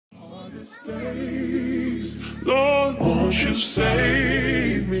hardest days, Lord, won't you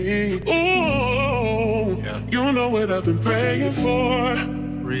save me? Ooh, you know what I've been praying for.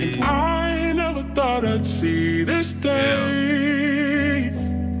 And I never thought I'd see this day.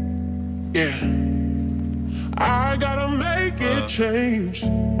 Yeah, I gotta make it change.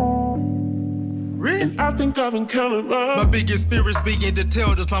 And I think I've been counting my biggest fear is being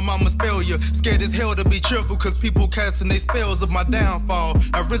detailed as my mama's failure. Scared as hell to be cheerful cause people casting they spells of my downfall.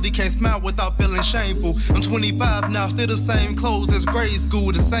 I really can't smile without feeling shameful. I'm 25 now, still the same clothes as grade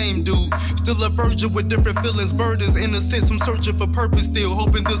school, the same dude. Still a virgin with different feelings, burdens, innocence. I'm searching for purpose still,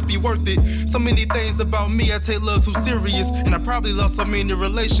 hoping this be worth it. So many things about me I take love too serious. And I probably lost so many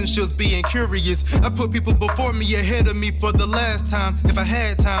relationships being curious. I put people before me ahead of me for the last time. If I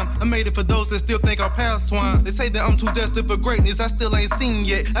had time, I made it for those that still think I'll past twine. They say that I'm too destined for greatness, I still ain't seen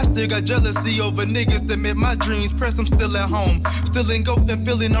yet. I still got jealousy over niggas that met my dreams. Press, I'm still at home, still engulfed and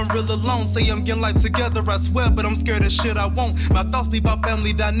feeling I'm real alone. Say I'm getting life together, I swear, but I'm scared of shit I won't. My thoughts be about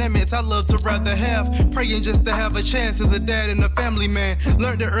family dynamics, I love to rather have. Praying just to have a chance as a dad and a family man.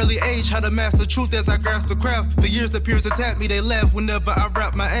 Learned at early age how to master truth as I grasp the craft. For years the peers attack me, they laugh whenever I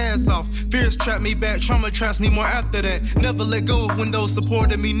rap my ass off. Fears trap me back, trauma traps me more after that. Never let go of when those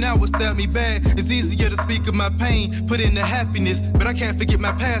supported me now would stab me bad. It's easier to speak of my pain, put in the happiness, but I can't forget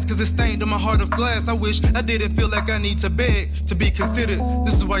my past cause it's stained on my heart of glass. I wish I didn't feel like I need to beg to be considered.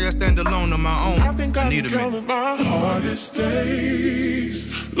 This is why I stand alone on my own. I think I need counting my hardest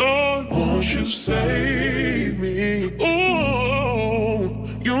days, Lord, won't you save me? Ooh,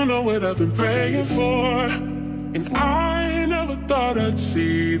 you know what I've been praying for. And I never thought I'd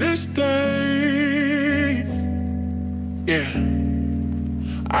see this day. Yeah,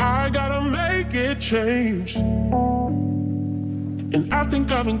 I gotta make it change. And I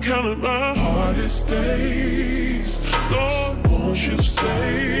think I've been counting my hardest days, Lord, won't you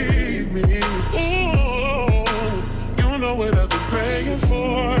save me? Ooh, you know what I've been praying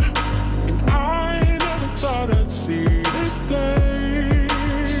for. And I never thought I'd see this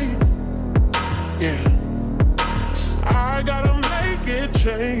day. Yeah, I gotta make it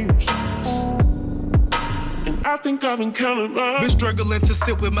change. I think I've been counting my... Been struggling to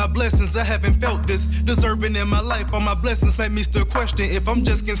sit with my blessings, I haven't felt this. Deserving in my life, all my blessings make me still question if I'm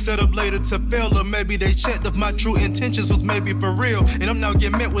just getting set up later to fail. Or maybe they checked if my true intentions was maybe for real. And I'm now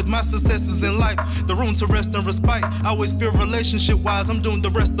getting met with my successes in life. The room to rest and respite. I always feel relationship-wise, I'm doing the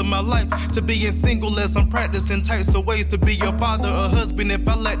rest of my life to being single as I'm practicing types of ways to be your father or husband if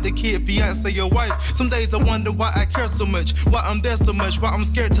I let the kid fiance or wife. Some days I wonder why I care so much, why I'm there so much, why I'm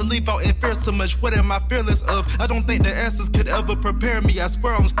scared to leave out and fear so much. What am I fearless of? I don't think the answers could ever prepare me, I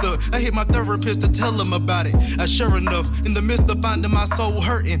swear I'm stuck. I hit my therapist to tell him about it. Sure enough, in the midst of finding my soul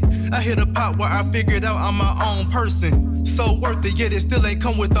hurting, I hit a pot where I figured out I'm my own person. So worth it, yet it still ain't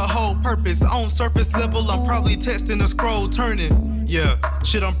come with a whole purpose. On surface level, I'm probably texting a scroll turning. Yeah,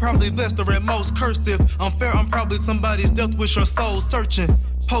 shit, I'm probably blessed or at most cursed. If unfair, I'm probably somebody's death wish or soul searching.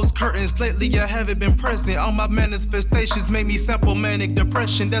 Post curtains, lately I haven't been present. All my manifestations make me sample manic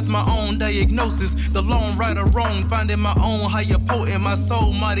depression. That's my own diagnosis. The lone right or wrong, finding my own higher potent. My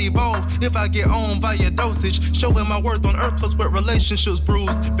soul might evolve if I get on via dosage. Showing my worth on earth plus what relationships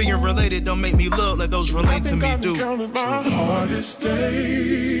bruise. Being related don't make me love like those relate to me do. Counting my hardest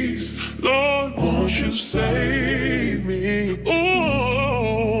days, Lord, won't you save me?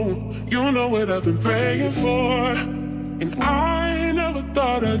 Ooh, you know what I've been praying for. And I never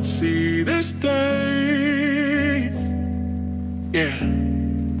thought I'd see this day. Yeah,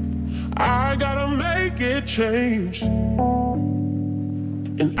 I gotta make it change.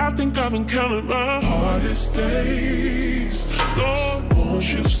 And I think I've been counting my hardest days, Lord,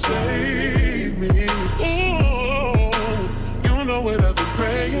 won't you save me? Ooh, you know what I've been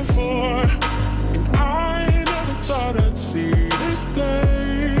praying for. And I never thought I'd see this day.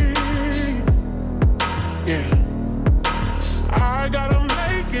 Yeah, I gotta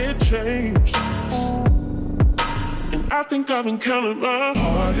make it change. And I think I've been counting my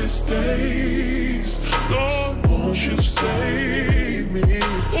hardest days, Lord, won't you save me?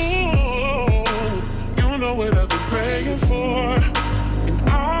 Ooh, you know what I've been praying for. And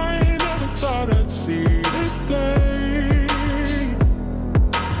I never thought I'd see this day.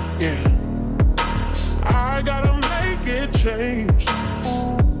 Yeah, I gotta make it change.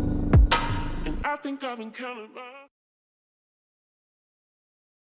 And I think I've been counting my